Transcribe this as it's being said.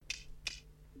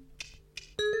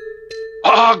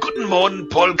Oh, good morning,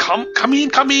 Paul. Come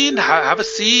in. Have a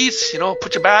seat.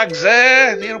 Put your bags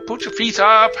there. Put your feet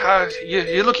up.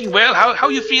 You're looking well. How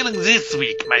are you feeling this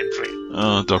week, Manfred?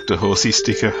 Oh, Dr. Horsey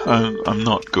Sticker, I'm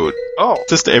not good. Oh.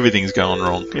 Just everything's going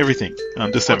wrong. Everything.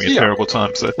 I'm just having a terrible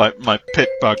time. So, like, my pet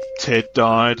bug, Ted,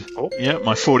 died. Oh. Yeah,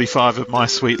 my 45 of My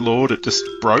Sweet Lord, it just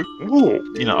broke. Oh.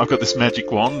 I've got this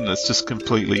magic wand and it's just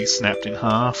completely snapped in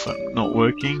half and not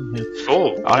working.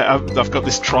 Oh. I've got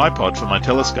this tripod for my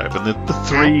telescope and the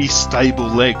three stable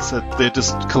legs, they're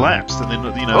just collapsed and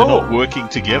they're not working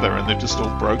together and they're just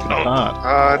all broken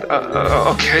apart.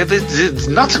 Okay, this is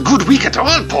not a good week at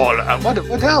all, Paul.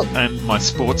 What else? And my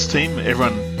sports team,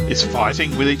 everyone is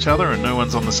fighting with each other and no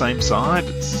one's on the same side.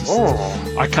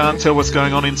 I can't tell what's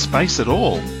going on in space at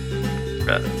all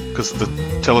because of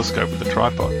the telescope with the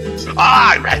tripod.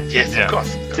 Right, yes, of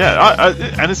course. Yeah,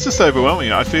 and it's just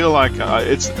overwhelming. I feel like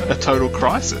it's a total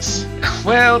crisis.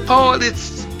 Well, Paul,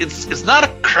 it's not a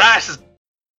crisis,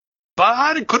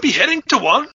 but it could be heading to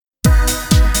one.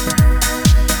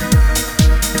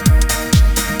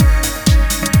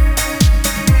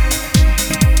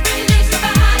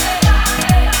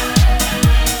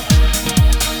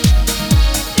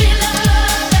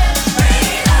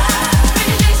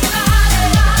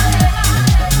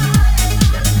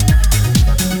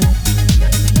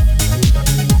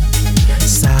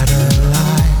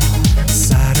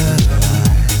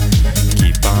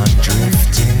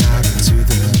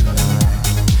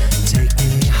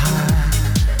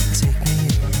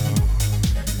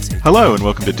 Hello and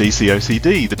welcome to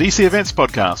DCOCD, the DC Events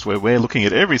podcast, where we're looking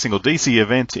at every single DC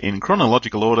event in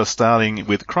chronological order, starting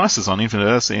with Crisis on Infinite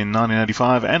Earths in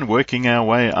 1985 and working our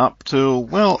way up to,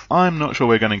 well, I'm not sure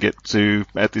we're going to get to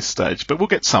at this stage, but we'll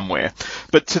get somewhere.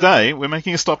 But today we're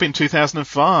making a stop in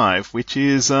 2005, which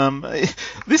is,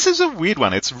 this is a weird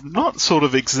one. It's not sort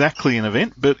of exactly an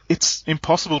event, but it's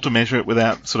impossible to measure it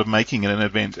without sort of making it an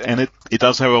event. And it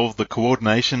does have all the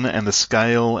coordination and the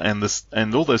scale and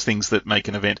all those things that make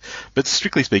an event. But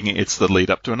strictly speaking, it's the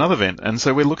lead up to another event. And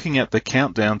so we're looking at the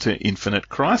Countdown to Infinite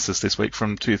Crisis this week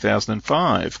from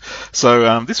 2005.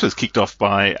 So this was kicked off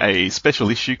by a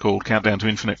special issue called Countdown to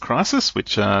Infinite Crisis,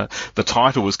 which the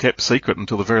title was kept secret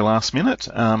until the very last minute.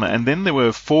 And then there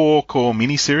were 4 core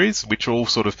miniseries, which all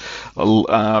sort of,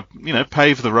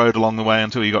 paved the road along the way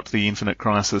until you got to the Infinite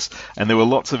Crisis. And there were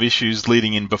lots of issues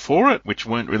leading in before it, which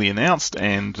weren't really announced,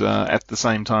 and at the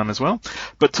same time as well.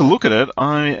 But to look at it,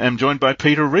 I am joined by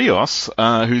Peter Rios,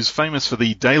 who's famous for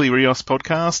the Daily Rios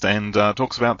podcast and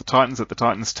talks about the Titans at the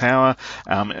Titans Tower.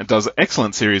 It does an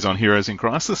excellent series on Heroes in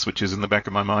Crisis, which is in the back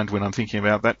of my mind when I'm thinking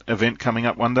about that event coming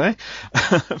up one day,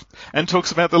 and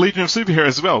talks about the Legion of Superheroes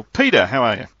as well. Peter, how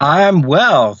are you? I'm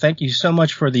well. Thank you so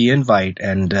much for the invite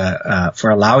and for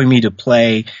allowing me to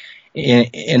play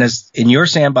in your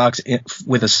sandbox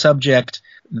with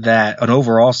an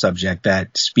overall subject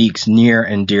that speaks near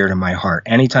and dear to my heart.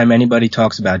 Anytime anybody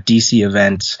talks about DC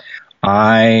events,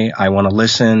 I want to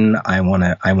listen. I want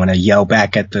to yell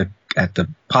back at the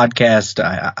podcast.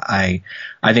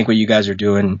 I think what you guys are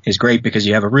doing is great because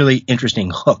you have a really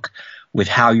interesting hook with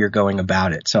how you're going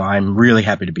about it. So I'm really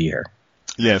happy to be here.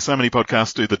 Yeah, so many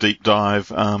podcasts do the deep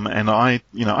dive, and I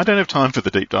don't have time for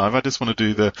the deep dive. I just want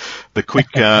to do the quick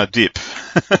dip,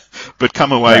 but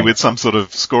come away with some sort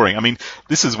of scoring. I mean,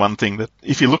 this is one thing that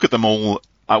if you look at them all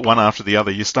one after the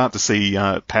other, you start to see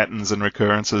patterns and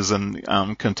recurrences and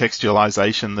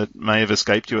contextualization that may have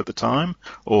escaped you at the time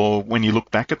or when you look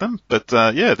back at them. But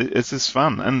it's just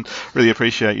fun and really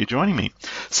appreciate you joining me.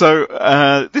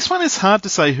 So this one is hard to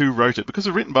say who wrote it because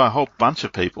it's written by a whole bunch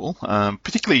of people.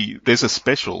 Particularly, there's a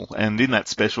special, and in that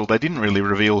special, they didn't really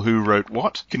reveal who wrote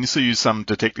what. Can you still use some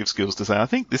detective skills to say, I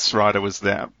think this writer was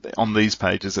there on these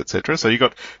pages, etc. So you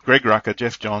got Greg Rucka,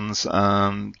 Jeff Johns,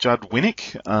 Judd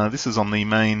Winnick. This is on the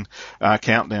main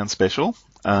Countdown special.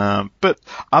 But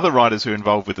other writers who are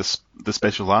involved with the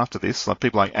special after this, like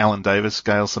people like Alan Davis,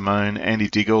 Gail Simone, Andy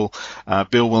Diggle,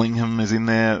 Bill Willingham is in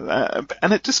there,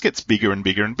 and it just gets bigger and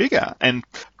bigger and bigger. And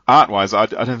art-wise, I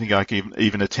don't think I can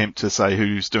even attempt to say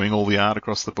who's doing all the art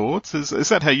across the boards. Is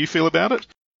that how you feel about it?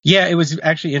 Yeah, it was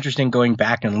actually interesting going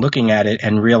back and looking at it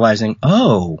and realizing,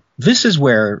 this is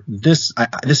where this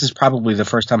is probably the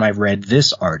first time I've read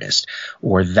this artist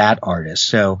or that artist.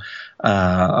 So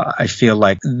I feel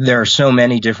like there are so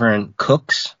many different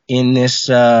cooks in this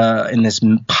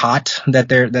pot that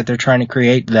they're trying to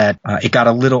create that it got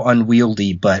a little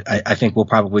unwieldy. But I think we'll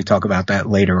probably talk about that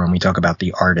later when we talk about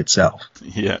the art itself.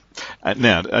 Yeah.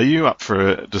 Now, are you up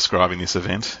for describing this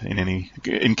event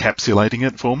encapsulating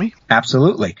it for me?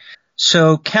 Absolutely.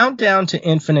 So, Countdown to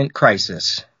Infinite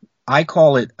Crisis. I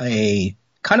call it a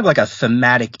kind of like a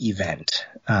thematic event.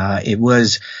 It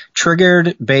was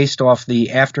triggered based off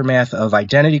the aftermath of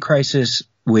Identity Crisis,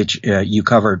 which you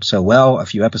covered so well a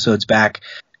few episodes back.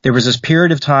 There was this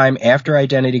period of time after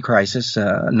Identity Crisis,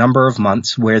 a number of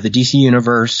months, where the DC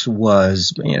Universe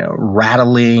was,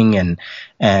 rattling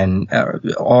and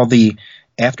all the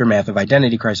aftermath of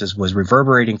Identity Crisis was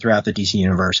reverberating throughout the DC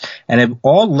Universe. And it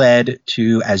all led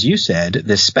to, as you said,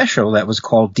 this special that was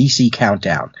called DC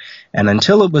Countdown. And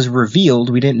until it was revealed,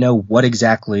 we didn't know what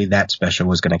exactly that special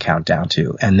was going to count down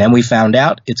to. And then we found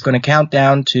out it's going to count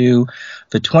down to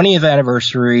the 20th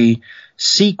anniversary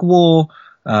sequel,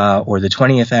 or the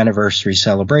 20th anniversary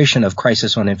celebration of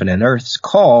Crisis on Infinite Earths,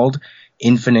 called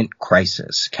Infinite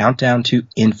Crisis. Countdown to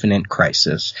Infinite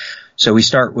Crisis. So we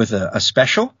start with a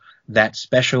special. That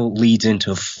special leads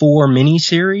into 4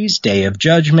 miniseries: Day of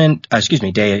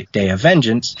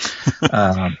Vengeance,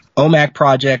 OMAC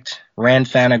Project, Rand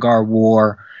Thanagar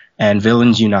War, and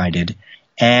Villains United.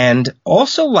 And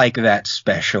also, like that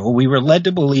special, we were led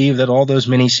to believe that all those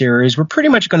miniseries were pretty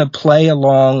much going to play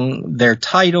along their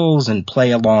titles and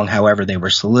play along however they were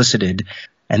solicited.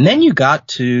 And then you got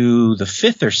to the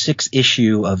 5th or 6th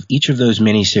issue of each of those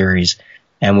miniseries,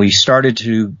 and we started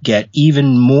to get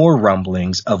even more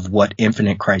rumblings of what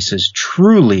Infinite Crisis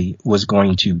truly was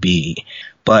going to be.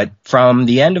 But from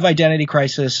the end of Identity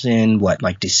Crisis in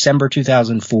December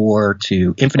 2004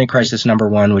 to Infinite Crisis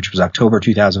 #1, which was October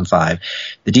 2005,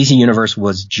 the DC Universe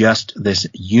was just this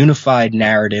unified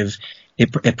narrative.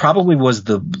 It probably was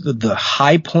the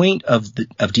high point of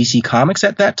DC Comics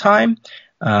at that time.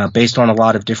 Based on a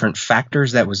lot of different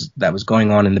factors that was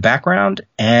going on in the background.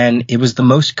 And it was the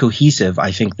most cohesive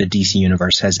I think the DC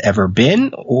Universe has ever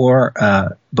been, or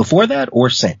before that or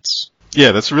since.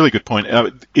 Yeah, that's a really good point.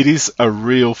 It is a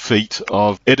real feat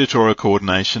of editorial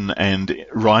coordination and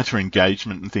writer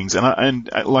engagement and things. And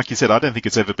like you said, I don't think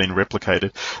it's ever been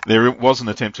replicated. There was an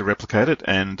attempt to replicate it,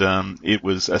 and it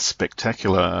was a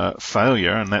spectacular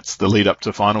failure, and that's the lead up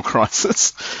to Final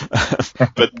Crisis.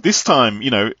 But this time,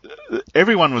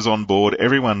 everyone was on board,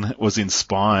 everyone was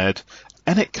inspired.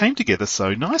 And it came together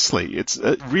so nicely. It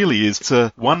really is. It's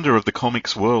a wonder of the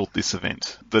comics world, this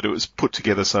event, that it was put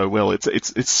together so well.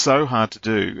 It's so hard to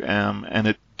do, and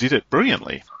it did it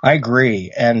brilliantly. I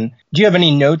agree. And do you have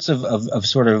any notes of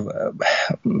sort of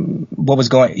what was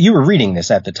going? You were reading this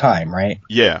at the time, right?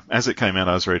 Yeah, as it came out,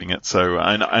 I was reading it. So,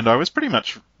 and I was pretty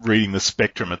much reading the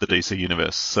spectrum of the DC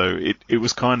Universe. So it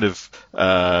was kind of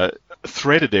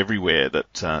threaded everywhere.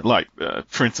 That,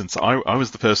 for instance, I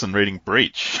was the person reading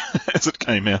Breach as it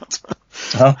came out.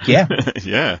 Oh, yeah.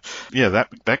 yeah,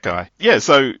 that guy. Yeah,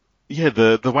 so. Yeah,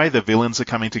 the way the villains are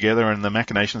coming together and the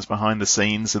machinations behind the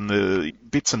scenes and the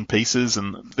bits and pieces,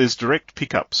 and there's direct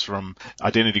pickups from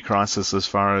Identity Crisis as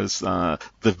far as the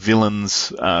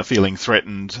villains feeling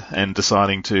threatened and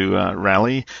deciding to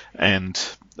rally, and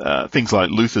things like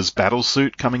Luthor's battle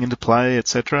suit coming into play,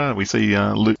 etc. We see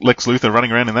Lex Luthor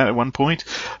running around in that at one point.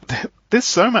 There's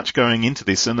so much going into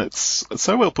this, and it's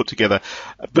so well put together,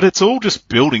 but it's all just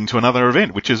building to another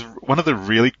event, which is one of the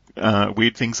really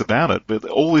weird things about it. But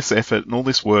all this effort and all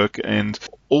this work and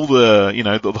all the,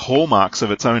 the hallmarks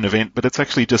of its own event, but it's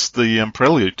actually just the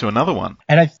prelude to another one.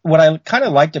 And what I kind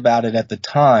of liked about it at the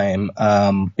time,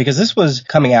 because this was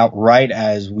coming out right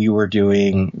as we were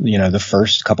doing, the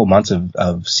first couple months of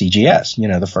CGS,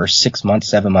 the first 6 months,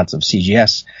 7 months of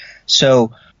CGS.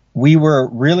 So we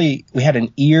had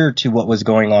an ear to what was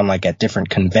going on at different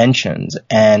conventions,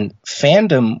 and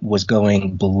fandom was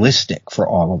going ballistic for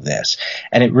all of this.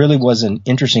 And it really was an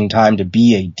interesting time to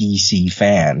be a DC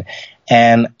fan.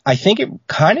 And I think it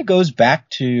kind of goes back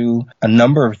to a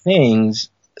number of things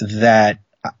that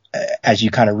as you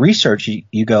kind of research,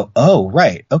 you go, oh,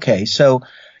 right. Okay. So,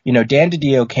 Dan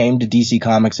DiDio came to DC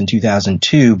Comics in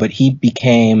 2002, but he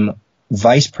became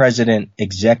vice president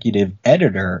executive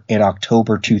editor in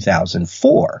October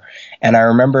 2004. And I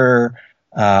remember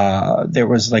there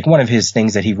was one of his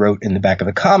things that he wrote in the back of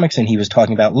the comics, and he was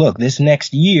talking about, look, this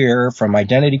next year from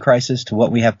Identity Crisis to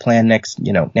what we have planned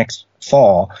next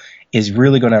fall is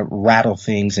really going to rattle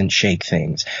things and shake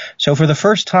things. So for the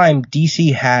first time,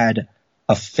 DC had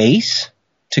a face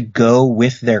to go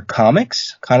with their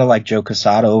comics, kind of like Joe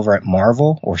Quesada over at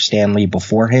Marvel, or Stan Lee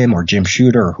before him, or Jim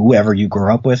Shooter, or whoever you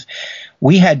grew up with.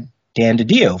 We had Dan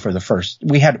DiDio for the first.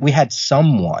 We had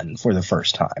someone for the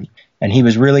first time, and he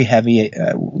was really heavy,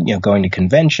 going to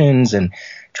conventions and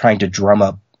trying to drum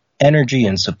up energy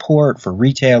and support for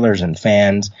retailers and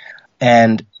fans.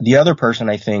 And the other person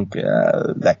I think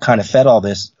that kind of fed all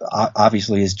this,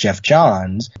 obviously, is Jeff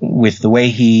Johns, with the way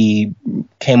he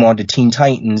came on to Teen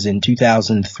Titans in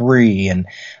 2003, and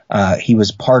he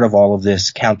was part of all of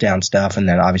this countdown stuff. And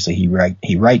then obviously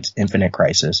he writes Infinite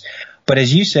Crisis. But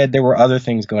as you said, there were other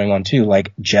things going on too,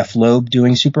 like Jeff Loeb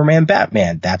doing Superman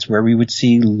Batman. That's where we would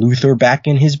see Luthor back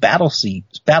in his battle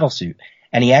suit.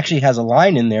 And he actually has a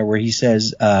line in there where he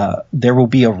says, there will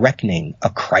be a reckoning, a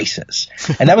crisis.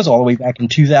 And that was all the way back in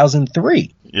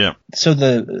 2003. Yeah. So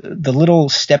the little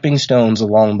stepping stones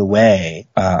along the way,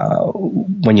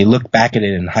 when you look back at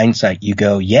it in hindsight, you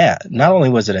go, yeah, not only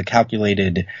was it a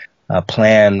calculated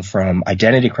plan from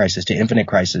Identity Crisis to Infinite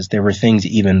Crisis, there were things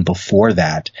even before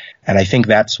that. And I think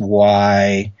that's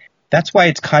why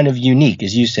it's kind of unique.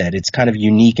 As you said, it's kind of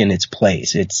unique in its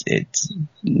place. It's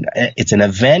an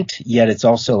event, yet it's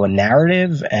also a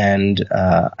narrative. And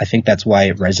I think that's why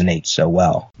it resonates so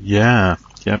well. Yeah.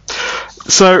 Yeah.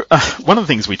 So one of the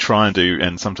things we try and do,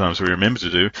 and sometimes we remember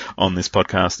to do on this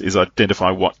podcast, is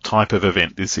identify what type of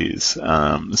event this is. You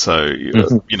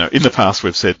know, in the past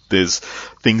we've said there's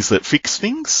things that fix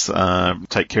things,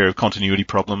 take care of continuity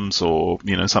problems, or,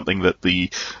 you know, something that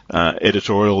the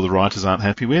editorial or the writers aren't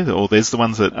happy with, or there's the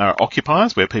ones that are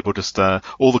occupiers, where people just,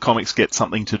 all the comics get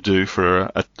something to do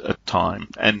for a time,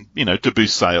 and, you know, to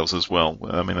boost sales as well.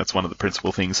 I mean, that's one of the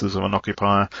principal things as an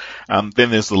occupier. Then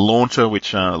there's the launcher,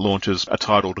 which launches a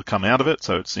title to come out of it,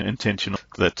 so it's intentional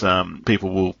that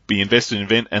people will be invested in an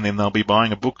event and then they'll be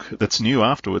buying a book that's new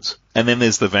afterwards. And then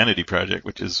there's the vanity project,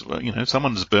 which is, you know,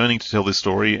 someone is burning to tell this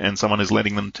story and someone is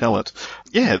letting them tell it.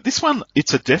 Yeah, this one,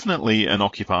 it's definitely an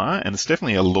occupier, and it's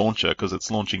definitely a launcher because it's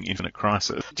launching Infinite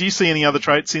Crisis. Do you see any other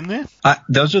traits in there?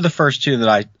 Those are the first two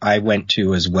that I went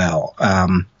to as well.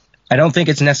 I don't think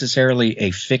it's necessarily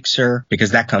a fixer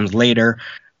because that comes later.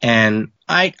 And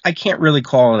I can't really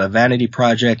call it a vanity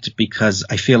project because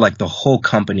I feel like the whole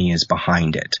company is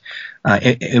behind it.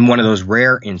 In one of those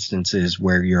rare instances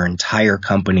where your entire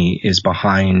company is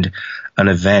behind an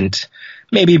event,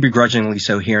 maybe begrudgingly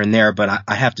so here and there, but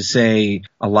I have to say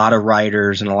a lot of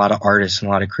writers and a lot of artists and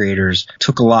a lot of creators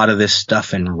took a lot of this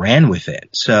stuff and ran with it.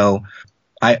 So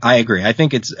I agree. I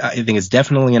think it's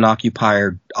definitely an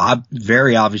occupier,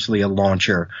 very obviously a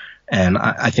launcher. And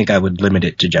I think I would limit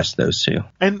it to just those two.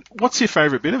 And what's your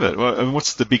favorite bit of it?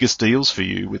 What's the biggest deals for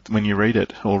you when you read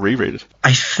it or reread it?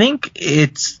 I think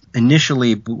it's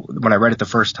initially, when I read it the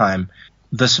first time,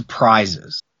 the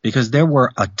surprises, because there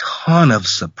were a ton of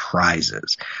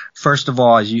surprises. First of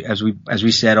all, as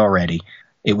we said already,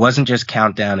 it wasn't just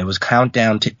Countdown. It was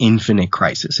Countdown to Infinite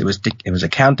Crisis. It was a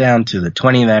countdown to the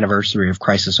 20th anniversary of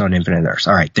Crisis on Infinite Earths.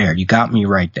 All right, there, you got me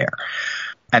right there.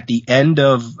 At the end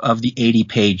of the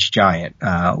 80-page giant,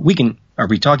 are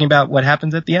we talking about what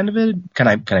happens at the end of it? Can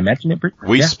I mention it?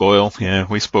 We spoil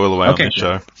away on this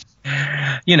show.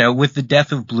 You know, with the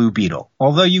death of Blue Beetle,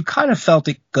 although you kind of felt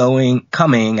it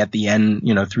coming at the end,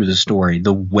 you know, through the story,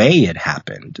 the way it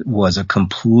happened was a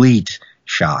complete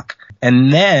shock.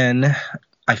 And then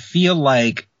I feel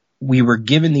like we were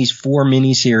given these 4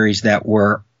 miniseries that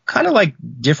were kind of like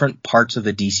different parts of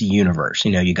the DC universe.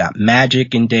 You know, you got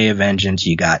Magic in Day of Vengeance,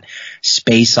 you got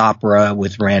Space Opera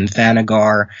with Rand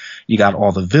Thanagar, you got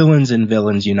all the villains in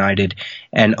Villains United,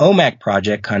 and OMAC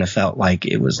Project kind of felt like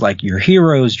it was like your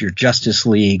Heroes, your Justice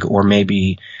League, or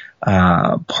maybe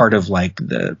part of like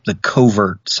the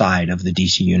covert side of the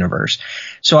DC universe.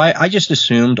 So I just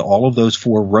assumed all of those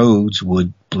 4 roads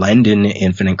would blend in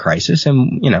Infinite Crisis,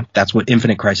 and, you know, that's what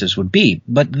Infinite Crisis would be.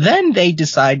 But then they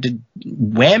decide to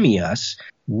whammy us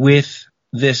with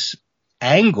this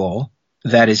angle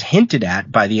that is hinted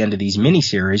at by the end of these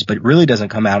miniseries, but it really doesn't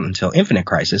come out until Infinite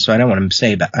Crisis. So I don't want to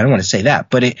say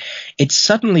that, but it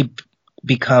suddenly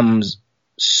becomes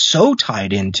so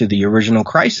tied into the original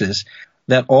Crisis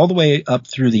that all the way up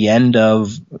through the end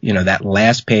of, you know, that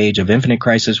last page of Infinite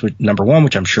Crisis, with #1,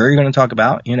 which I'm sure you're going to talk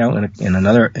about, you know, in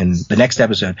the next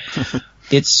episode,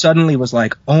 it suddenly was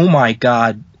like, oh my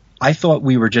God, I thought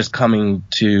we were just coming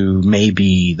to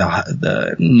maybe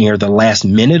the near the last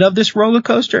minute of this roller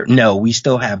coaster. No, we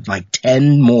still have like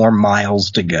 10 more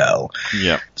miles to go.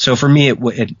 Yeah. So for me,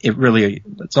 it really,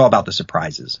 it's all about the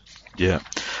surprises. Yeah.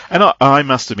 And I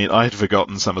must admit, I had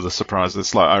forgotten some of the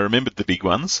surprises. Like, I remembered the big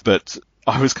ones, but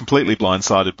I was completely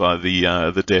blindsided by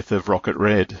the death of Rocket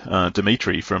Red,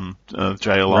 Dimitri from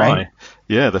JLI. Right.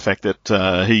 Yeah, the fact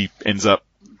that he ends up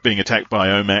being attacked by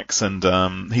Omax,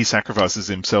 and he sacrifices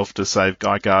himself to save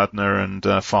Guy Gardner and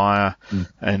Fire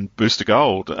and Booster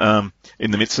Gold in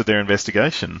the midst of their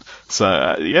investigation.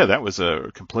 So, yeah, that was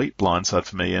a complete blindside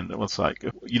for me, and it was like,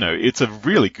 you know, it's a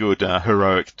really good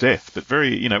heroic death, but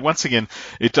very, you know, once again,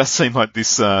 it does seem like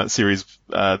this series,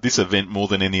 this event more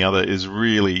than any other, is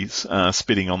really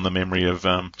spitting on the memory of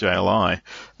JLI.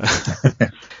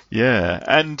 Yeah,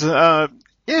 and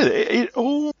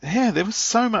There was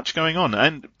so much going on,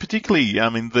 and particularly, I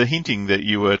mean, the hinting that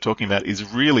you were talking about is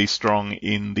really strong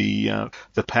in the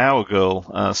Power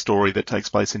Girl story that takes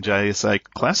place in JSA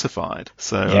Classified.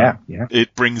 So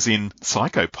it brings in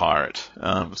Psycho Pirate.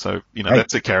 So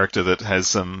that's a character that has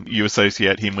some. You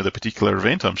associate him with a particular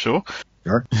event, I'm sure.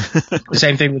 Sure. The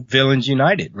same thing with Villains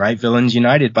United, right? Villains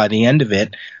United. By the end of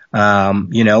it,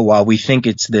 while we think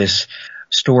it's this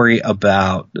story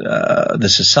about the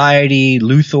society,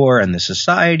 Luthor and the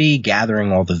society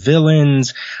gathering all the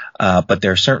villains, but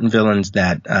there are certain villains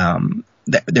that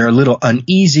they're a little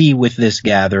uneasy with this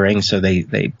gathering, so they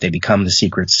become the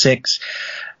Secret Six.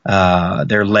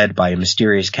 They're led by a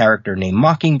mysterious character named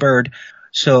Mockingbird.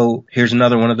 So here's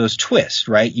another one of those twists,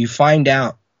 right? You find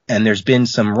out, and there's been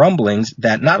some rumblings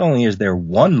that not only is there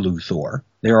one Luthor,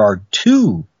 there are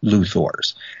two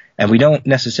Luthors. And we don't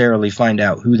necessarily find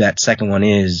out who that second one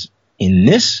is in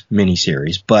this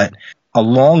miniseries, but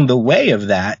along the way of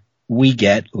that, we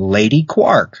get Lady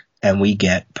Quark and we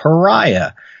get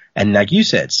Pariah. And like you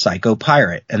said, Psycho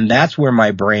Pirate. And that's where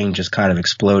my brain just kind of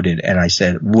exploded. And I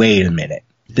said, wait a minute.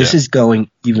 This is going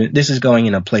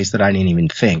in a place that I didn't even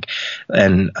think.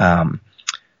 And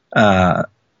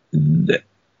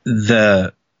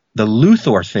the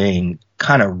Luthor thing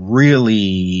kind of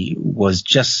really was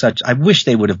just such. I wish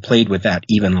they would have played with that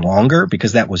even longer,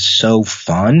 because that was so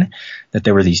fun that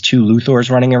there were these two Luthors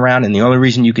running around, and the only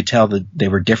reason you could tell that they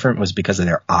were different was because of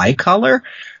their eye color.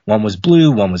 One was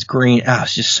blue, one was green.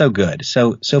 It's just so good,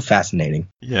 so fascinating.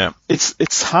 Yeah,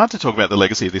 it's hard to talk about the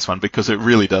legacy of this one because it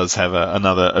really does have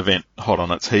another event hot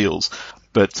on its heels.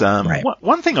 But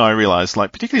one thing I realized,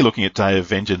 like particularly looking at Day of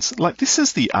Vengeance, like this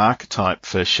is the archetype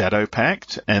for Shadow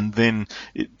Pact, and then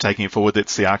taking it forward,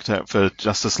 it's the archetype for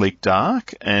Justice League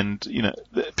Dark, and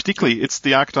particularly it's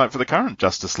the archetype for the current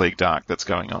Justice League Dark that's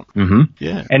going on. Mm-hmm.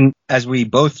 Yeah, and as we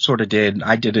both sort of did,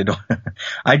 I did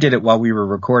it while we were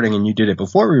recording, and you did it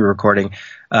before we were recording.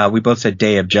 We both said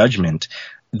Day of Judgment.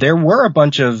 There were a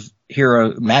bunch of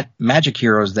magic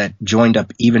heroes that joined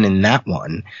up even in that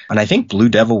one, and I think Blue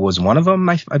Devil was one of them,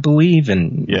 I believe,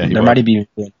 and there might be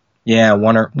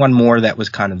one more that was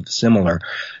kind of similar.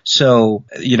 So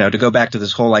to go back to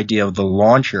this whole idea of the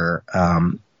launcher,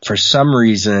 for some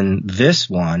reason this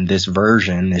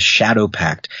version, this Shadow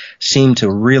Pact, seemed to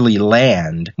really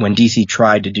land when DC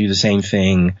tried to do the same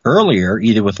thing earlier,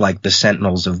 either with like the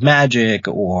Sentinels of Magic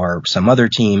or some other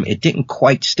team. It didn't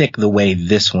quite stick the way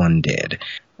this one did.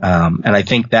 And I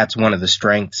think that's one of the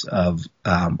strengths of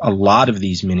a lot of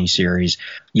these miniseries.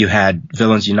 You had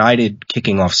Villains United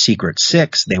kicking off Secret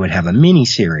Six. They would have a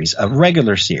miniseries, a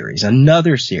regular series,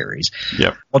 another series,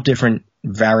 all different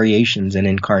variations and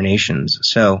incarnations.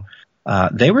 So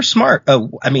they were smart.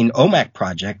 OMAC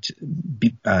Project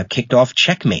kicked off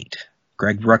Checkmate,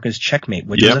 Greg Rucka's Checkmate,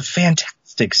 which is a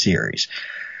fantastic series.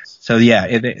 So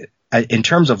in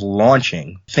terms of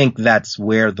launching, I think that's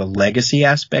where the legacy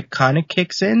aspect kind of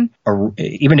kicks in. Or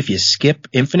even if you skip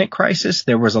Infinite Crisis,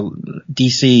 there was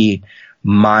DC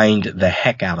mined the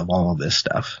heck out of all of this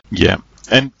stuff. Yeah.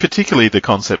 And particularly the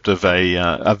concept of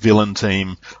a villain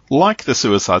team like the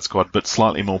Suicide Squad, but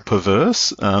slightly more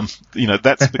perverse.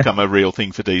 That's become a real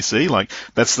thing for DC. Like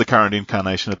that's the current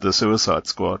incarnation of the Suicide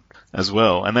Squad as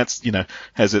well. And that's,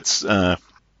 has its,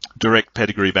 direct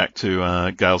pedigree back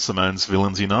to Gail Simone's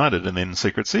Villains United and then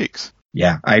Secret Six.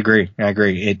 Yeah, I agree.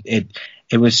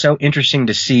 It was so interesting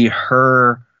to see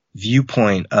her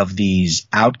viewpoint of these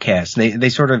outcasts.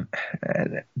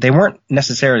 They weren't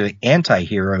necessarily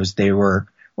anti-heroes. They were,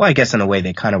 well, I guess in a way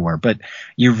they kind of were, but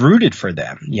you rooted for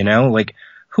them, like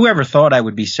whoever thought I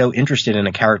would be so interested in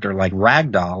a character like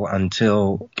Ragdoll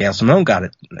until Gail Simone got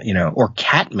it, or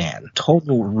Catman,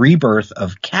 total rebirth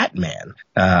of Catman.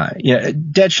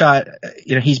 Deadshot,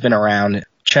 he's been around.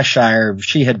 Cheshire,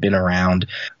 she had been around,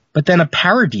 but then a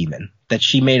Parademon, that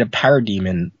she made a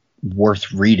Parademon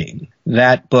worth reading.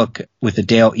 That book with the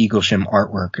Dale Eaglesham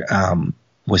artwork,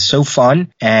 was so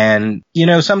fun. And,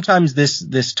 sometimes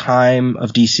this time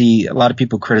of DC, a lot of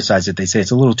people criticize it. They say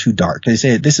it's a little too dark. They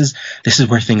say this is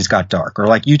where things got dark. Or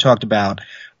like you talked about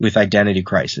with Identity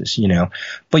Crisis,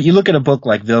 But you look at a book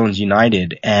like Villains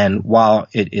United, and while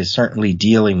it is certainly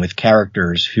dealing with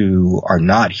characters who are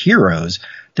not heroes,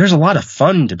 there's a lot of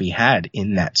fun to be had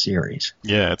in that series.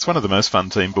 Yeah, it's one of the most fun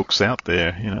team books out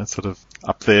there, sort of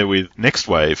up there with Next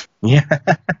Wave. Yeah,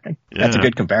 that's a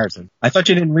good comparison. I thought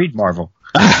you didn't read Marvel.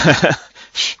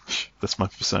 That's my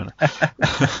persona.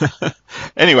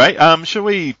 Anyway, shall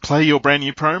we play your brand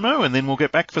new promo and then we'll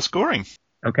get back for scoring?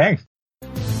 Okay.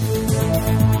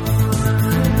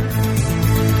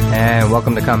 And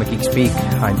welcome to Comic Geek Speak.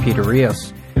 I'm Peter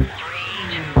Rios.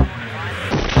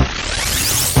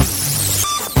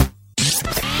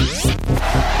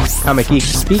 Comic Geek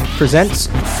Speak presents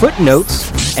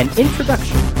Footnotes and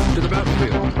Introduction. To the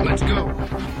battlefield. Let's go.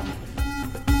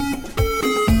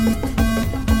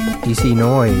 DC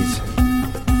Noise.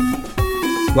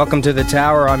 Welcome to the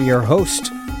Tower. I'm your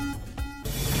host,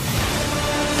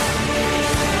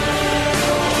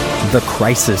 The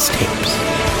Crisis Tapes.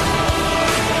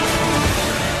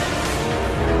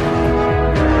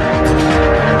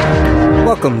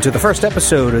 Welcome to the first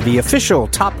episode of the official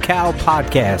Top Cow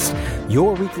podcast,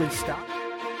 your weekly stop.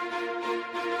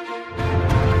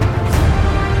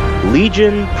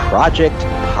 Legion Project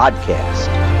Podcast.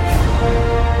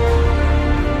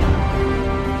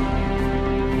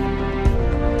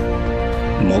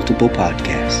 Multiple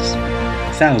podcasts,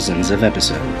 thousands of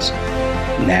episodes.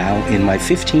 Now in my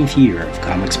 15th year of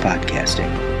comics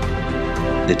podcasting.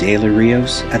 The Daily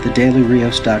Rios at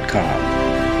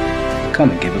thedailyrios.com. Come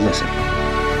and give a listen.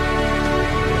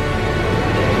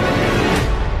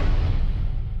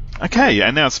 Okay,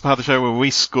 and now it's the part of the show where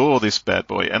we score this bad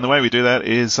boy. And the way we do that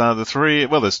is there's three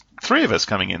of us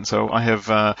coming in. So I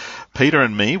have Peter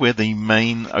and me, we're the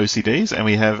main OCDs, and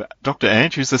we have Dr.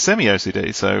 Ange, who's the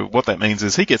semi-OCD. So what that means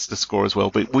is he gets to score as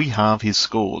well, but we halve his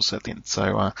scores at the end.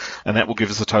 So, and that will give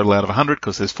us a total out of 100,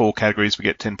 because there's 4 categories, we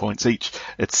get 10 points each,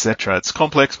 etc. It's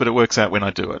complex, but it works out when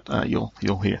I do it.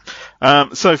 You'll hear.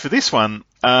 So for this one,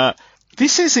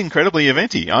 this is incredibly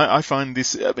eventy. I find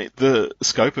this, the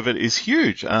scope of it is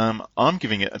huge. I'm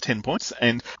giving it a 10 points,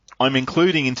 and I'm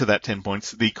including into that 10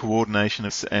 points the coordination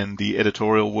and the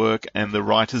editorial work and the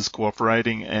writers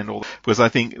cooperating and all, because I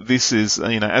think this is,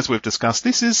 as we've discussed,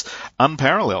 this is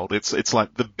unparalleled. It's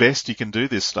like the best you can do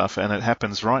this stuff, and it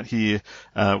happens right here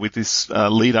with this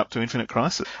lead up to Infinite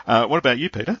Crisis. What about you,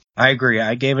 Peter? I agree.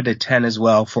 I gave it a 10 as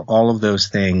well for all of those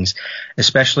things,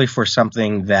 especially for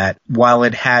something that, while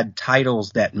it had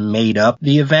titles that made up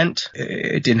the event,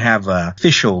 it didn't have an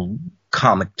official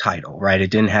comic title, right?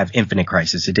 It didn't have Infinite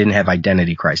Crisis. It didn't have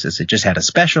Identity Crisis. It just had a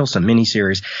special, some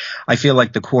miniseries. I feel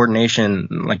like the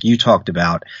coordination, like you talked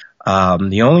about,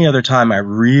 the only other time I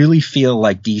really feel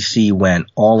like DC went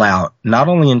all out, not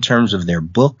only in terms of their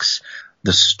books,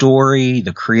 the story,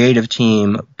 the creative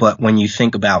team, but when you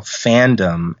think about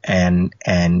fandom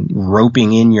and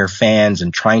roping in your fans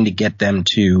and trying to get them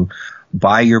to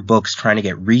buy your books, trying to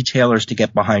get retailers to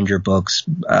get behind your books,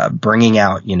 bringing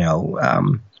out,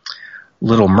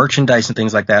 little merchandise and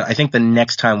things like that. I think the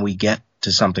next time we get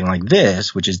to something like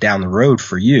this, which is down the road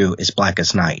for you, is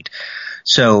Blackest Night.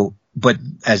 So, but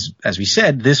as we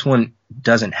said, this one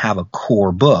doesn't have a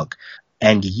core book,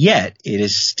 and yet it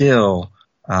is still,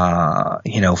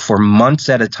 for months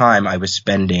at a time, I was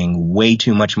spending way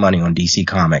too much money on DC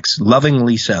Comics,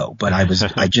 lovingly so, but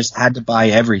I just had to buy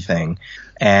everything.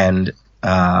 And,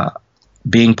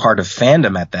 being part of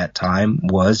fandom at that time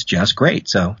was just great.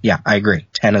 So yeah, I agree.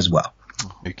 10 as well.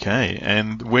 Okay.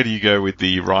 And where do you go with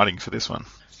the writing for this one?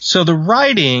 So the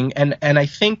writing, and I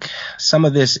think some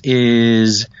of this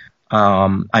is,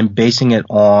 I'm basing it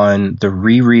on the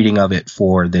rereading of it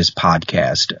for this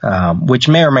podcast, which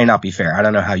may or may not be fair. I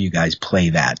don't know how you guys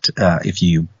play that, if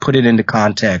you put it into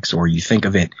context or you think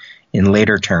of it in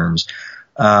later terms.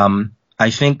 I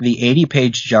think the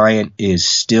 80-page giant is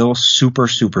still super,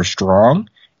 super strong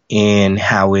in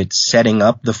how it's setting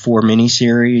up the 4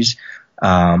 miniseries,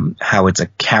 how it's a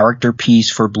character piece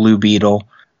for Blue Beetle,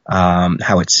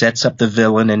 how it sets up the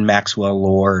villain in Maxwell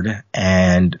Lord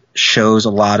and shows a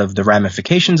lot of the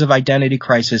ramifications of Identity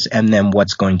Crisis and then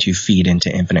what's going to feed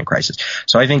into Infinite Crisis.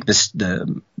 So I think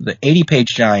the 80-page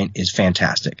giant is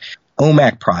fantastic.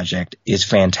 OMAC Project is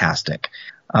fantastic.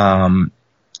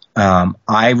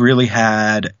 I really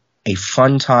had a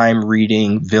fun time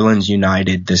reading Villains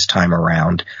United this time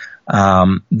around.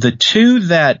 The two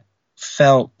that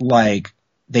felt like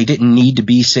they didn't need to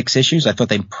be 6 issues, I thought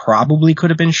they probably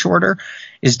could have been shorter,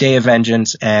 is Day of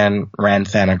Vengeance and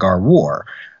Rann-Thanagar War.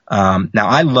 Now,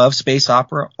 I love space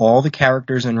opera. All the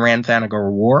characters in Rann-Thanagar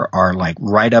War are like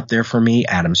right up there for me.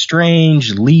 Adam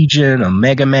Strange, Legion,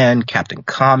 Omega Man, Captain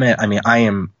Comet. I mean, I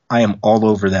am all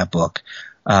over that book.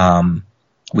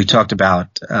 We talked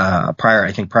about prior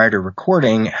to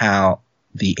recording how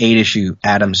the 8-issue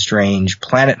Adam Strange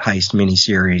Planet Heist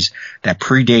miniseries that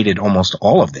predated almost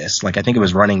all of this, like I think it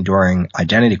was running during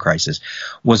Identity Crisis,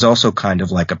 was also kind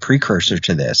of like a precursor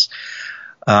to this.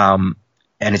 And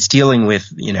it's dealing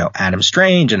with, Adam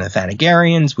Strange and the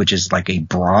Thanagarians, which is like a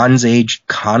Bronze Age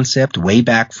concept way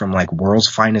back from like World's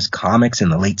Finest Comics in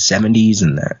the late 70s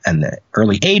and the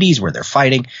early 80s where they're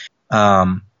fighting.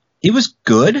 It was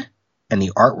good. And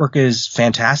the artwork is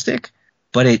fantastic,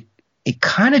 but it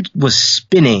kind of was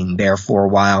spinning there for a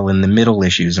while in the middle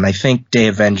issues, and I think Day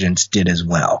of Vengeance did as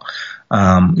well.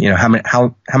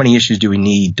 How many issues do we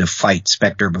need to fight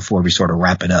Spectre before we sort of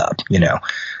wrap it up?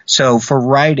 So for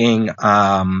writing,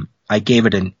 I gave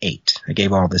it an 8. I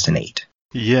gave all this an 8.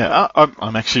 Yeah,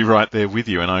 I'm actually right there with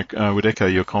you, and I would echo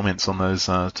your comments on those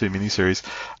 2 miniseries.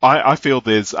 I feel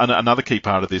there's another key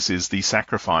part of this is the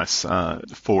Sacrifice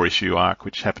 4-issue arc,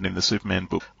 which happened in the Superman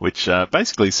book, which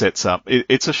basically sets up.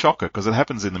 It's a shocker because it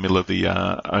happens in the middle of the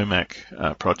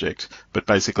OMAC project, but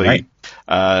basically.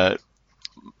 Right.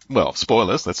 Well,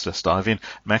 spoilers, let's just dive in.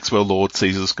 Maxwell Lord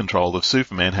seizes control of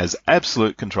Superman, has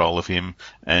absolute control of him,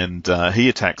 and he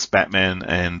attacks Batman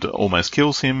and almost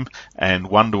kills him, and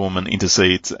Wonder Woman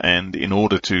intercedes, and in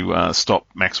order to stop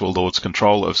Maxwell Lord's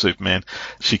control of Superman,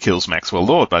 she kills Maxwell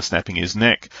Lord by snapping his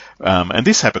neck. And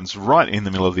this happens right in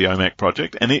the middle of the OMAC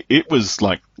project, and it was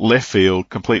like left field,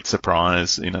 complete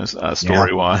surprise,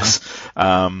 story-wise.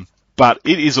 Yeah. But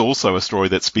it is also a story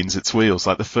that spins its wheels.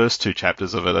 Like the first 2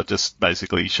 chapters of it are just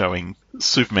basically showing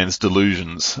Superman's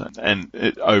delusions and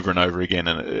over and over again.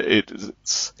 And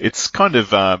it's kind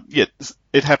of,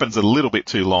 it happens a little bit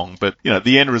too long. But,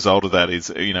 the end result of that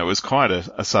is, it was quite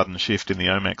a sudden shift in the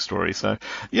OMAC story. So,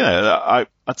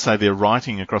 I'd say their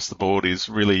writing across the board is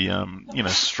really,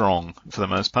 strong for the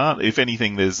most part. If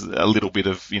anything, there's a little bit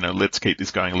of, let's keep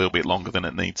this going a little bit longer than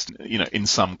it needs, in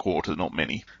some quarters, not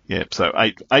many. Yeah, so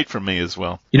 8 from me as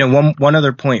well. One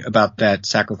other point about that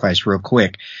Sacrifice real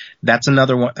quick. That's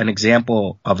an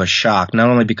example of a shock, not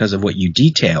only because of what you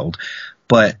detailed,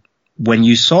 but when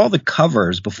you saw the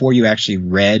covers before you actually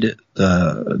read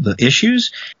the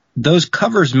issues, those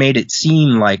covers made it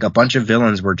seem like a bunch of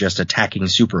villains were just attacking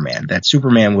Superman. That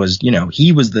Superman was,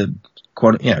 he was the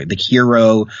quote, the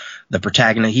hero, the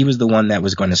protagonist. He was the one that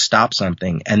was going to stop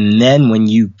something. And then when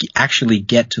you actually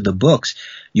get to the books,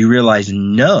 you realize,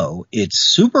 no, it's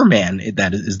Superman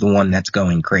that is the one that's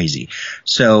going crazy.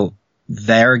 So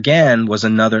there again was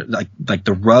another, like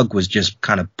the rug was just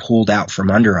kind of pulled out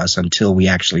from under us until we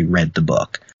actually read the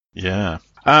book. Yeah.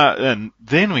 And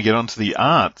then we get on to the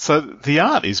art. So the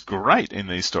art is great in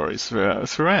these stories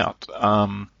throughout.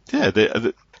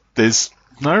 There's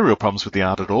no real problems with the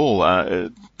art at all.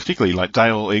 Particularly like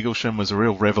Dale Eaglesham was a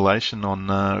real revelation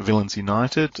on Villains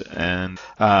United, and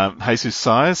Jesus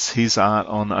Saez, his art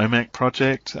on OMAC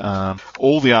Project.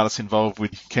 All the artists involved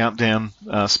with Countdown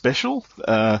Special.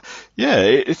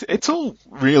 It's all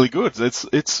really good.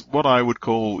 It's what I would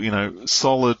call,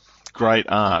 solid, great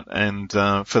art, and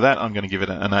for that I'm going to give it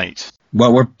an 8.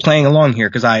 Well, we're playing along here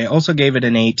because I also gave it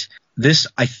an 8. This,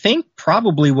 I think,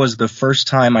 probably was the first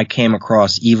time I came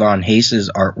across Ivan Hayes'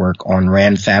 artwork on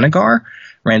Rann Thanagar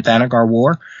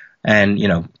War.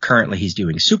 And, currently he's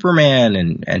doing Superman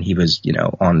and he was,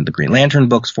 on the Green Lantern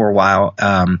books for a while.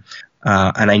 And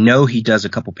I know he does a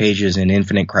couple pages in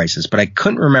Infinite Crisis, but I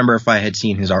couldn't remember if I had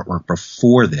seen his artwork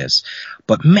before this.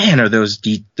 But man, are those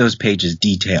pages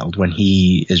detailed when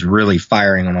he is really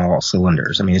firing on all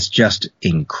cylinders. I mean, it's just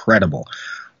incredible.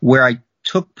 Where I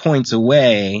took points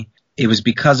away, it was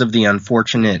because of the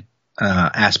unfortunate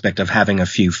aspect of having a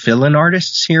few fill-in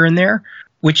artists here and there,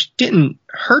 which didn't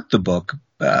hurt the book.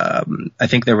 I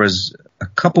think there was a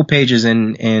couple pages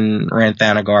in Rann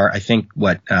Thanagar. I think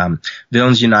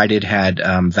Villains United had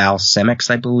Val Semix,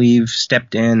 I believe,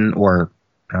 stepped in, or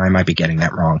I might be getting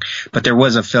that wrong. But there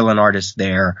was a fill-in artist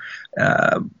there.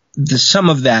 Some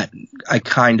of that I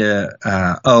kind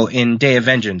of in Day of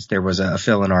Vengeance there was a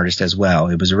fill-in artist as well.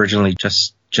 It was originally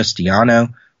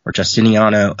Justiniano,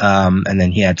 and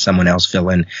then he had someone else fill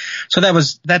in. So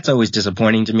that's always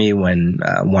disappointing to me when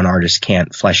one artist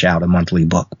can't flesh out a monthly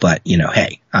book. But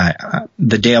hey,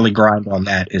 the daily grind on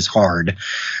that is hard,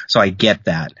 so I get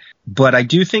that. But I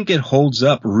do think it holds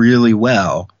up really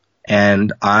well,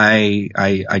 and I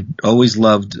always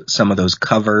loved some of those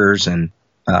covers, and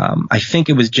I think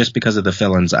it was just because of the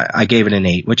fill-ins. I gave it an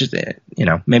 8, which is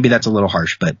maybe that's a little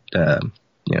harsh, but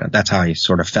that's how I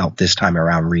sort of felt this time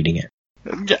around reading it.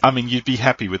 Yeah, I mean, you'd be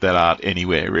happy with that art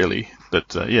anywhere, really.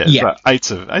 But, eight's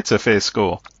a fair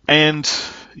score. And,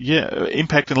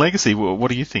 Impact and Legacy, what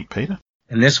do you think, Peter?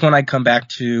 And this one I come back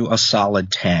to a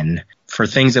solid 10. For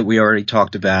things that we already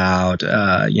talked about,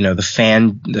 the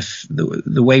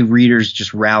way readers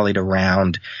just rallied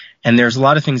around. And there's a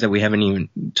lot of things that we haven't even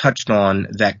touched on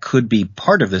that could be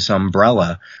part of this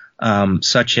umbrella,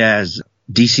 such as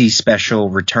DC Special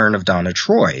Return of Donna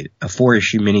Troy, a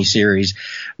 4-issue miniseries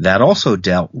that also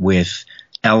dealt with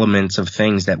elements of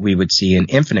things that we would see in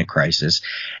Infinite Crisis,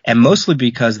 and mostly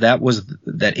because that was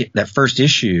that first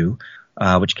issue,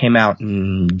 which came out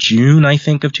in June, I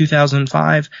think, of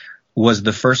 2005, was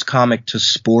the first comic to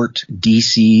sport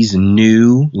DC's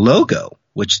new logo,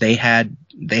 which they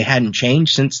hadn't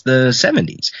changed since the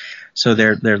 70s. So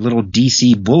their little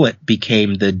DC Bullet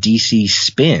became the DC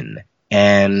Spin.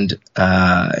 And,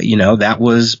 that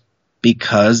was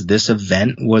because this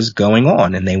event was going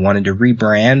on, and they wanted to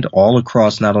rebrand all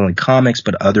across not only comics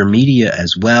but other media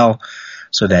as well,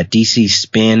 so that DC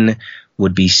Spin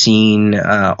would be seen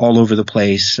all over the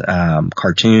place,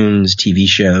 cartoons, TV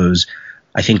shows.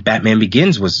 I think Batman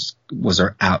Begins was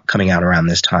coming out around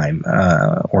this time,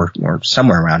 or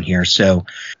somewhere around here. So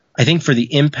I think for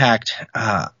the impact,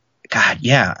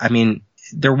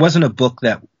 there wasn't a book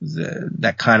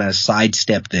that kind of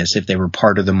sidestepped this if they were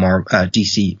part of the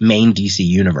main DC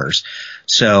universe.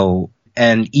 So,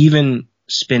 and even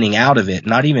spinning out of it,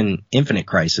 not even Infinite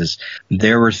Crisis,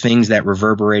 there were things that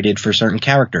reverberated for certain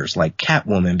characters like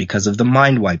Catwoman because of the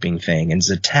mind wiping thing, and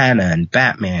Zatanna and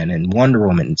Batman and Wonder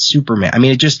Woman and Superman. I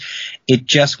mean, it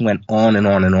just went on and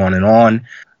on and on and on,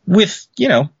 with,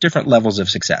 different levels of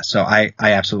success. So I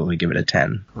absolutely give it a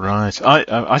 10. Right.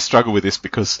 I struggle with this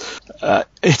because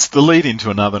it's the lead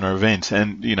into another event,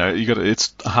 and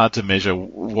it's hard to measure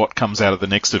what comes out of the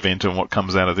next event and what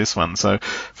comes out of this one. So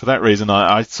for that reason,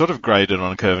 I sort of graded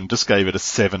on a curve and just gave it a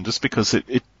 7, just because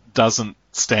it doesn't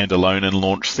stand alone and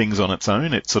launch things on its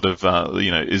own. It sort of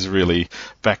is really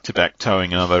back-to-back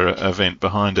towing another event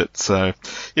behind it. So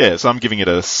so I'm giving it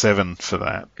a 7 for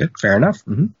that. Good, fair enough.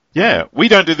 Mm-hmm. Yeah, we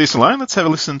don't do this alone. Let's have a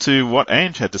listen to what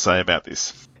Ange had to say about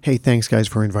this. Hey, thanks guys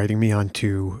for inviting me on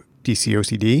to DC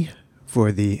OCD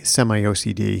for the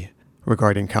semi-OCD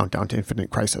regarding Countdown to Infinite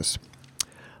Crisis.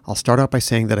 I'll start out by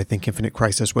saying that I think Infinite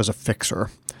Crisis was a fixer,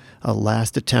 a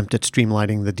last attempt at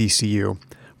streamlining the DCU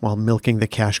while milking the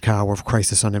cash cow of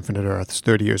Crisis on Infinite Earths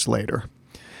 30 years later.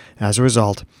 As a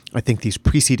result, I think these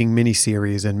preceding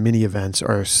miniseries and mini-events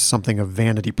are something of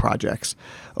vanity projects,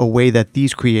 a way that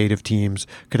these creative teams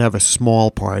could have a small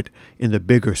part in the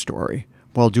bigger story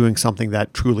while doing something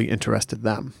that truly interested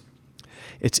them.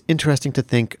 It's interesting to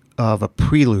think of a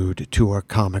prelude to a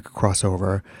comic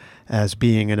crossover as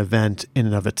being an event in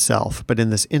and of itself, but in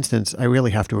this instance, I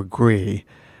really have to agree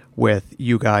with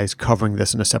you guys covering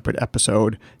this in a separate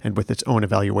episode and with its own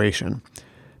evaluation.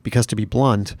 Because to be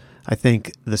blunt, I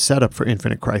think the setup for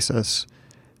Infinite Crisis,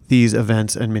 these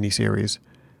events and miniseries,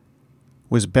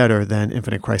 was better than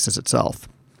Infinite Crisis itself.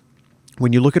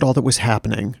 When you look at all that was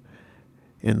happening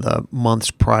in the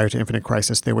months prior to Infinite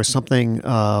Crisis, there was something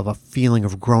of a feeling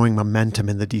of growing momentum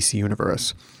in the DC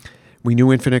universe. We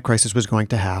knew Infinite Crisis was going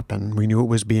to happen. We knew it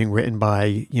was being written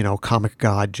by, comic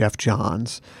god Geoff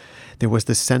Johns. There was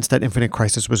this sense that Infinite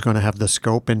Crisis was going to have the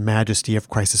scope and majesty of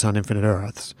Crisis on Infinite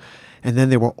Earths. And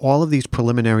then there were all of these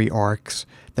preliminary arcs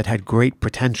that had great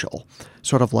potential,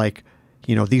 sort of like,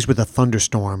 these were the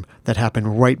thunderstorm that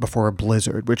happened right before a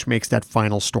blizzard, which makes that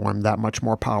final storm that much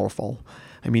more powerful.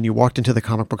 I mean, you walked into the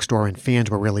comic book store and fans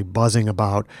were really buzzing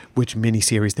about which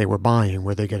miniseries they were buying.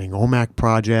 Were they getting OMAC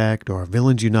Project or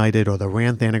Villains United or the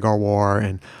Rann-Thanagar War?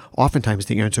 And oftentimes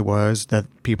the answer was that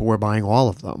people were buying all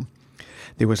of them.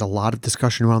 There was a lot of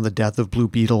discussion around the death of Blue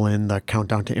Beetle in the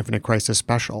Countdown to Infinite Crisis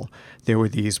special. There were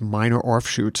these minor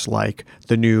offshoots like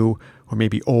the new or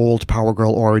maybe old Power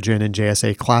Girl Origin and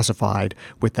JSA Classified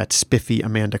with that spiffy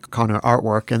Amanda Conner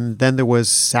artwork. And then there was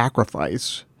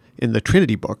Sacrifice in the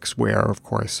Trinity books where, of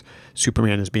course,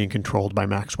 Superman is being controlled by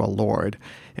Maxwell Lord.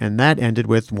 And that ended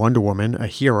with Wonder Woman, a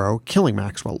hero, killing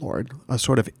Maxwell Lord, a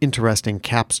sort of interesting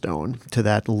capstone to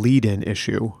that lead-in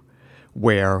issue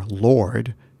where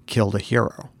Lord killed a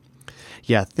hero.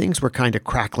 Yeah, things were kind of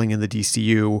crackling in the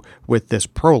DCU with this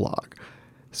prologue.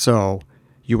 So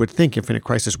you would think Infinite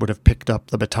Crisis would have picked up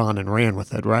the baton and ran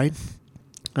with it, right?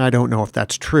 I don't know if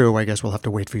that's true. I guess we'll have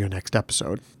to wait for your next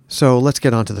episode. So let's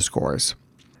get on to the scores.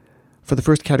 For the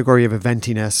first category of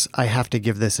eventiness, I have to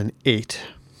give this an 8.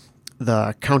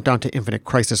 The Countdown to Infinite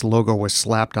Crisis logo was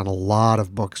slapped on a lot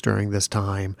of books during this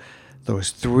time.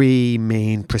 Those 3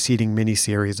 main preceding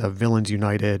miniseries of Villains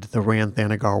United, the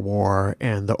Rann-Thanagar War,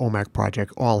 and the OMAC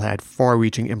Project all had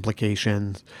far-reaching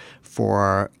implications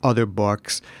for other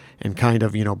books and kind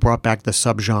of, brought back the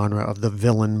subgenre of the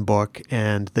villain book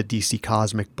and the DC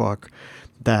Cosmic book.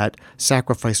 That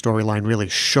Sacrifice storyline really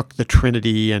shook the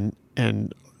Trinity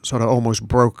and sort of almost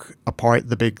broke apart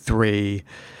the big 3.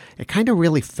 It kind of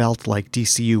really felt like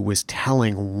DCU was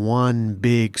telling one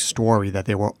big story, that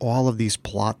there were all of these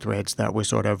plot threads that were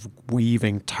sort of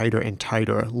weaving tighter and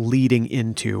tighter, leading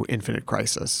into Infinite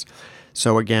Crisis.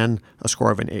 So again, a score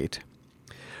of an 8.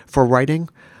 For writing,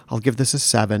 I'll give this a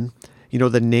 7.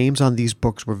 The names on these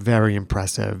books were very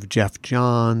impressive. Geoff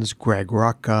Johns, Greg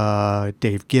Rucka,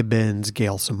 Dave Gibbons,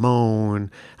 Gail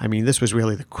Simone. I mean, this was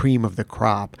really the cream of the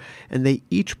crop. And they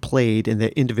each played in their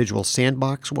individual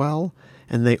sandbox well.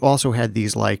 And they also had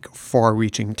these like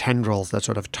far-reaching tendrils that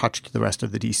sort of touched the rest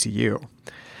of the DCU.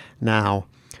 Now,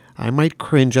 I might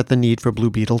cringe at the need for Blue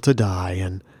Beetle to die,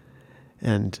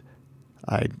 and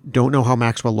I don't know how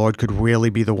Maxwell Lord could really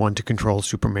be the one to control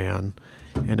Superman.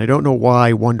 And I don't know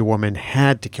why Wonder Woman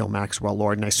had to kill Maxwell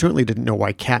Lord, and I certainly didn't know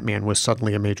why Catman was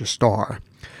suddenly a major star.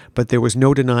 But there was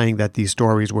no denying that these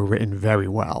stories were written very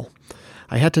well.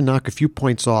 I had to knock a few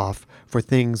points off for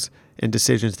things and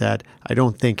decisions that I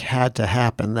don't think had to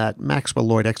happen, that Maxwell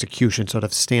Lord execution sort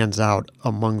of stands out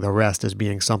among the rest as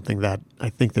being something that I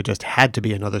think there just had to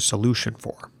be another solution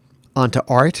for. On to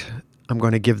art, I'm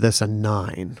going to give this a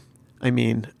 9. I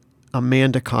mean,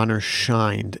 Amanda Conner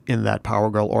shined in that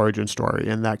Power Girl origin story,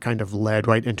 and that kind of led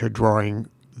right into drawing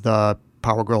the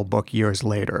Power Girl book years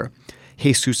later.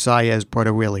 Jesus Saez brought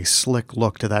a really slick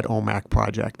look to that OMAC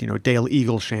project. You know, Dale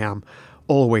Eaglesham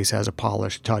always has a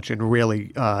polished touch and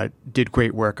really did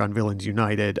great work on Villains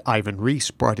United. Ivan Reis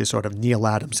brought his sort of Neil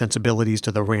Adams sensibilities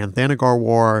to the Rann-Thanagar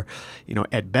War. You know,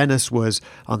 Ed Benes was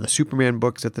on the Superman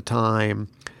books at the time.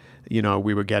 You know,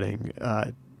 we were getting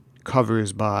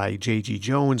covers by J.G.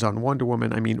 Jones on Wonder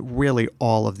Woman. I mean, really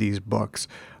all of these books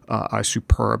are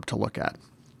superb to look at.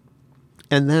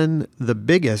 And then the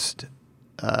biggest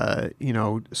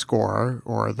score,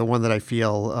 or the one that I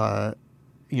feel,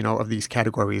 of these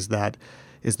categories that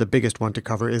is the biggest one to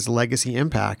cover, is Legacy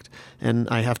Impact. And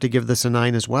I have to give this a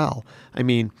 9 as well. I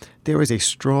mean, there is a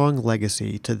strong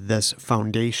legacy to this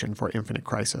foundation for Infinite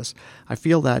Crisis. I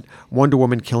feel that Wonder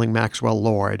Woman killing Maxwell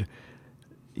Lord,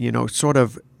 sort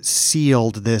of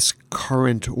sealed this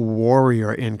current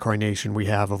warrior incarnation we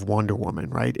have of Wonder Woman,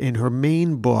 right? In her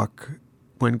main book,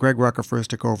 when Greg Rucka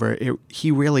first took over, he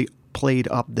really played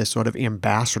up this sort of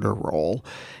ambassador role,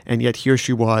 and yet here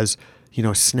she was,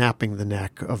 snapping the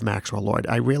neck of Maxwell Lord.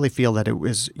 I really feel that it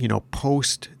was,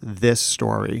 post this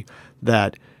story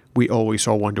that we always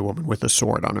saw Wonder Woman with a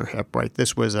sword on her hip, right?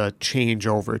 This was a change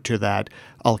over to that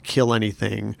I'll kill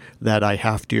anything that I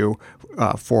have to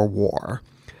for war.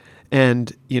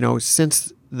 And,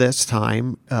 since this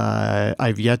time,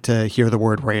 I've yet to hear the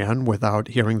word Rann without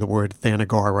hearing the word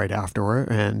Thanagar right after her,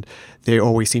 and they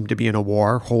always seem to be in a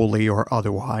war, wholly or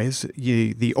otherwise.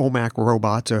 The OMAC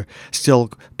robots are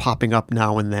still popping up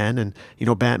now and then, and,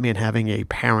 Batman having a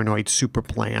paranoid super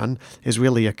plan is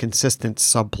really a consistent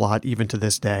subplot even to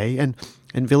this day, and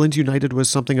Villains United was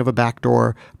something of a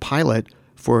backdoor pilot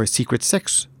for Secret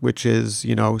Six, which is,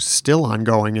 still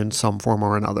ongoing in some form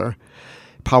or another.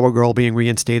 Power Girl being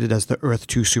reinstated as the Earth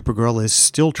 2 Supergirl is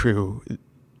still true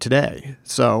today.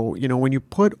 So, when you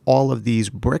put all of these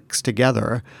bricks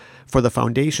together for the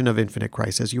foundation of Infinite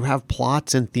Crisis, you have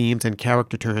plots and themes and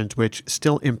character turns which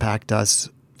still impact us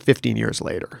 15 years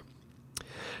later.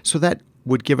 So that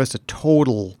would give us a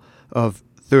total of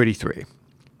 33.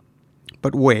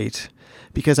 But wait,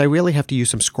 because I really have to use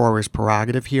some scorer's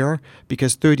prerogative here,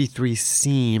 because 33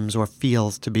 seems or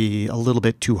feels to be a little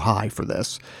bit too high for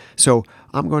this. So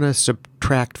I'm going to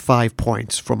subtract 5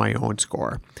 points for my own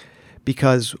score.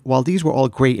 Because while these were all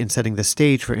great in setting the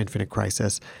stage for Infinite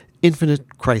Crisis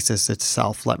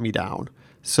itself let me down.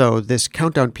 So this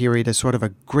countdown period is sort of a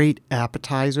great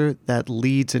appetizer that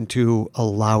leads into a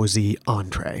lousy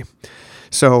entree.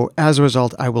 So as a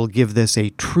result, I will give this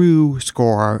a true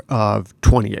score of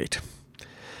 28.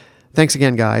 Thanks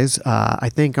again, guys. I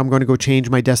think I'm going to go change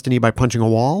my destiny by punching a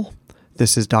wall.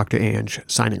 This is Dr. Ange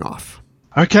signing off.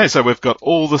 Okay, so we've got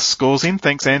all the scores in.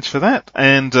 Thanks, Ange, for that.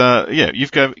 And,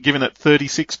 you've given it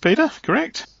 36, Peter,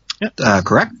 correct? Yep.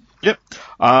 Correct. Yep.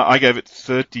 I gave it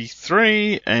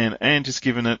 33, and Ange has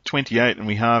given it 28, and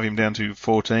we halve him down to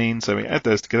 14, so we add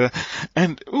those together.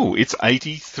 And, it's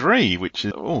 83, which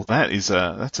is, that's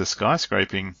a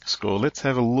skyscraping score. Let's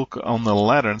have a look on the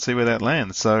ladder and see where that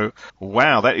lands. So,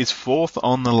 wow, that is 4th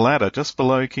on the ladder, just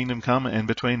below Kingdom Come and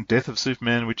between Death of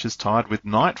Superman, which is tied with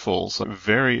Nightfall. So,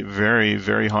 very, very,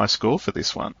 very high score for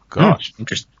this one. Gosh.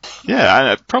 Interesting.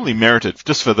 Yeah, probably merited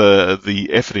just for the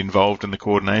effort involved and the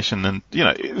coordination, and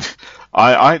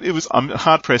I'm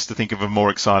hard pressed to think of a more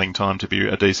exciting time to be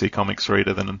a DC Comics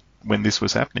reader than when this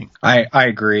was happening. I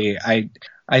agree.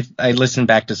 I listened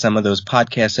back to some of those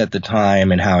podcasts at the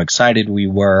time and how excited we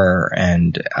were,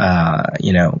 and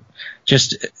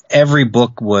just every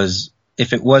book was,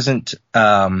 if it wasn't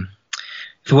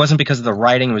because of the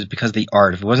writing, it was because of the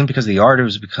art. If it wasn't because of the art, it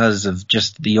was because of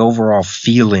just the overall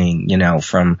feeling,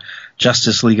 from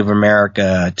Justice League of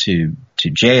America to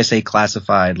JSA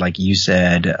Classified, like you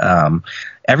said.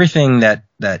 Everything that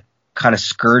kind of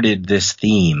skirted this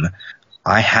theme,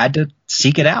 I had to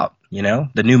seek it out. you know,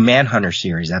 the new Manhunter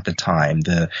series at the time,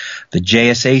 the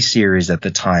JSA series at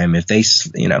the time, if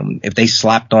they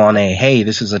slapped on hey,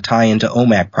 this is a tie into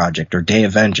OMAC Project or Day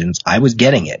of Vengeance, I was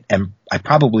getting it, and I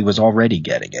probably was already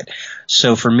getting it.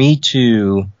 So for me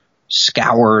to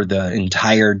scour the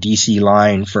entire DC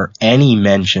line for any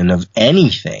mention of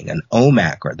anything, an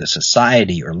OMAC or the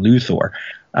Society or Luthor,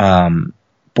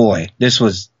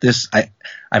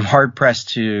 I'm hard pressed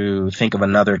to think of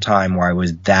another time where I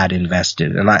was that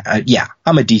invested. And I'm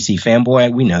a DC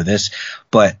fanboy. We know this,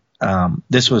 but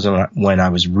this was when I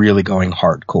was really going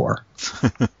hardcore.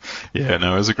 Yeah,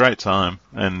 no, it was a great time.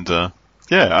 And,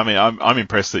 yeah, I mean, I'm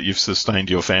impressed that you've sustained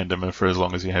your fandom for as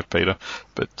long as you have, Peter.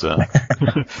 But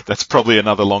that's probably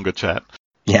another longer chat.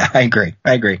 Yeah, I agree.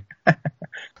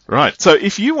 Right, so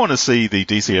if you want to see the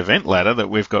DC event ladder that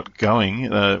we've got going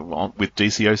with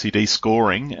DC OCD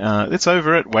scoring, it's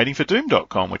over at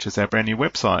waitingfordoom.com, which is our brand new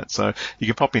website. So you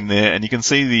can pop in there and you can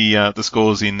see the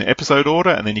scores in episode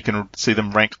order, and then you can see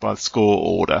them ranked by score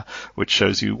order, which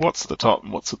shows you what's at the top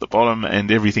and what's at the bottom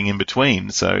and everything in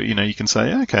between. So, you know, you can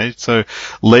say, okay, so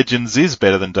Legends is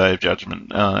better than Day of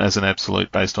Judgment as an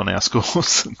absolute based on our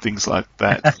scores and things like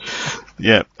that.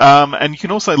 Yeah, and you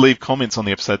can also leave comments on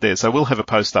the episode there. So we'll have a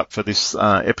post up for this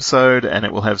episode, and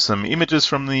it will have some images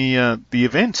from the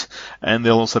event, and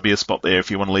there'll also be a spot there if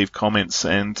you want to leave comments.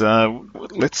 And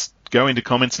let's go into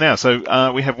comments now.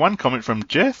 So we have one comment from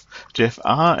Jeff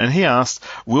R, and he asked,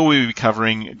 will we be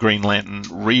covering Green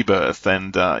Lantern Rebirth?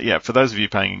 And yeah, for those of you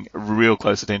paying real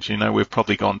close attention, you know we've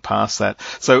probably gone past that.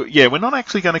 So yeah, we're not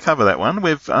actually going to cover that one.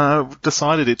 We've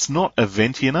decided it's not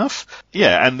eventy enough.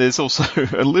 Yeah, and there's also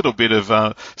a little bit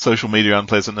of social media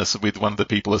unpleasantness with one of the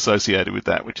people associated with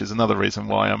that, which is another reason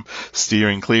why I'm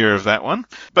steering clear of that one.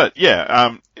 But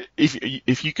yeah,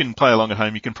 if you can play along at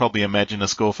home, you can probably imagine a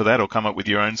score for that or come up with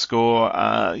your own score.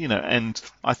 You know, and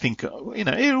I think, you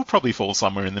know, it'll probably fall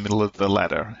somewhere in the middle of the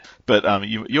ladder. But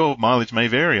your mileage may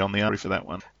vary on the for that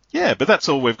one. Yeah, but that's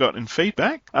all we've got in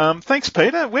feedback. Thanks,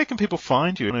 Peter. Where can people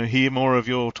find you? Want to hear more of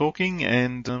your talking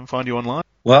and find you online?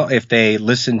 Well, if they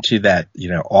listen to that, you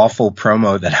know, awful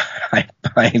promo that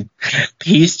I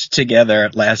pieced together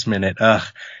at last minute,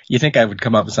 you think I would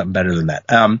come up with something better than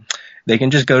that. They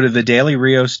can just go to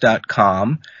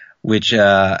thedailyrios.com, which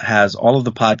has all of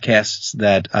the podcasts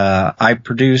that I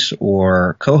produce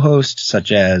or co-host,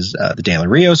 such as the Daily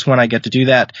Rios when I get to do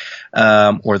that,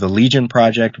 or the Legion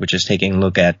Project, which is taking a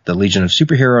look at the Legion of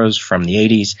Superheroes from the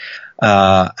 80s,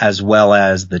 as well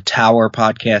as the Tower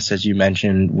podcast, as you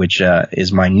mentioned, which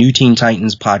is my New Teen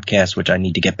Titans podcast, which I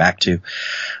need to get back to.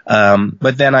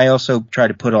 But then I also try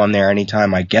to put on there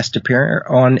anytime I guest appear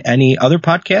on any other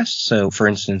podcasts. So, for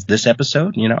instance, this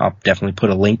episode, you know, I'll definitely put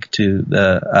a link to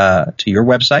the to your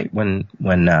website when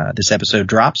this episode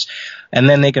drops. And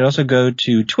then they can also go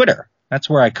to Twitter. That's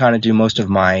where I kind of do most of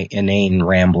my inane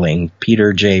rambling.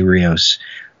 Peter J. Rios.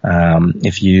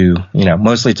 If you know,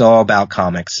 mostly it's all about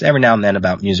comics, every now and then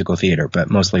about musical theater, but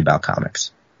mostly about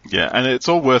comics. Yeah, and it's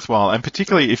all worthwhile, and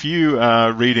particularly if you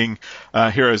are reading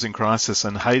Heroes in Crisis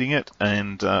and hating it,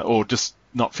 and or just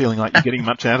not feeling like you're getting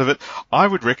much out of it, I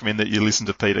would recommend that you listen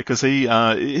to Peter, because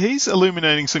he's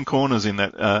illuminating some corners in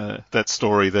that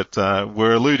story that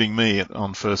were eluding me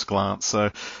on first glance.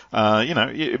 So, you know,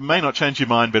 it may not change your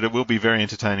mind, but it will be very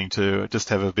entertaining to just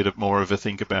have a bit more of a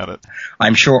think about it.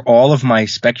 I'm sure all of my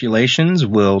speculations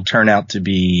will turn out to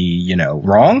be, you know,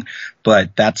 wrong,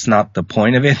 but that's not the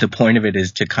point of it. The point of it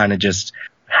is to kind of just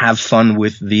have fun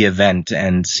with the event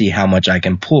and see how much I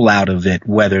can pull out of it,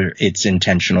 whether it's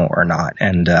intentional or not.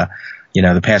 And, you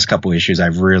know, the past couple issues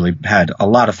I've really had a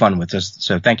lot of fun with this.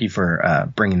 So thank you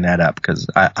for bringing that up, because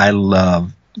I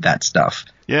love that stuff.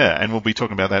 Yeah, and we'll be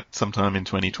talking about that sometime in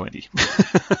 2020.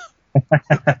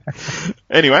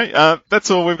 Anyway,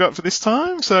 that's all we've got for this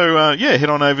time. So, yeah, head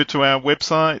on over to our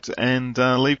website and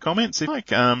leave comments if you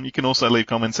like. You can also leave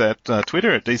comments at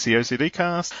Twitter at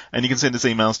DCOCDcast, and you can send us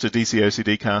emails to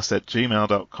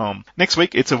dcocdcast@gmail.com. Next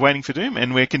week, it's a Waiting for Doom,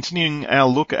 and we're continuing our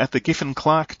look at the Giffen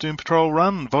Clark Doom Patrol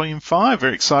run, Volume 5.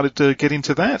 Very excited to get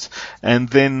into that. And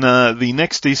then the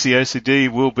next DCOCD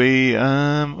will be,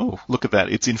 oh, look at that,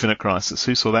 it's Infinite Crisis.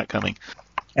 Who saw that coming?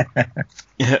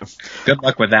 Yeah. Good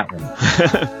luck with that one.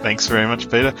 Thanks very much,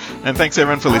 Peter. And thanks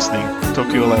everyone for listening. Talk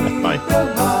to you all later. Bye.